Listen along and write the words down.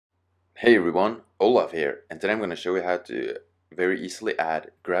Hey everyone, Olaf here, and today I'm going to show you how to very easily add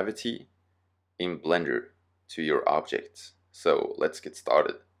gravity in Blender to your objects. So let's get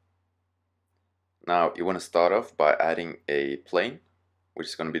started. Now you want to start off by adding a plane, which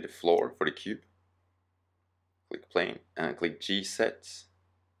is going to be the floor for the cube. Click plane and click G set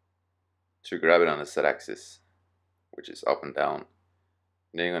to grab it on the Z axis, which is up and down.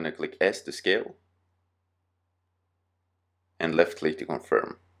 Then you're going to click S to scale and left click to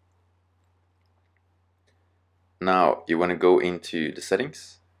confirm. Now you want to go into the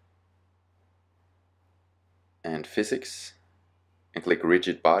settings and physics and click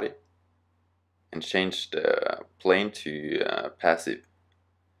rigid body and change the plane to passive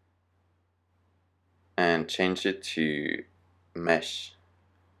and change it to mesh.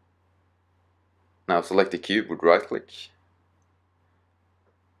 Now select the cube with right click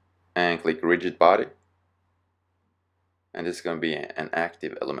and click rigid body, and this is going to be an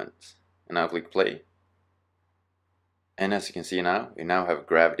active element. And now click play, and as you can see now, we now have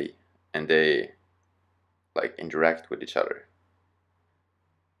gravity and they like interact with each other.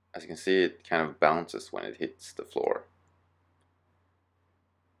 As you can see, it kind of bounces when it hits the floor,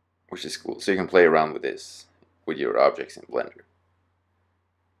 which is cool. So you can play around with this with your objects in Blender.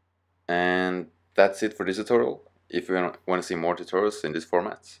 And that's it for this tutorial. If you want to see more tutorials in this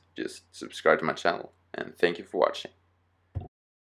format, just subscribe to my channel, and thank you for watching.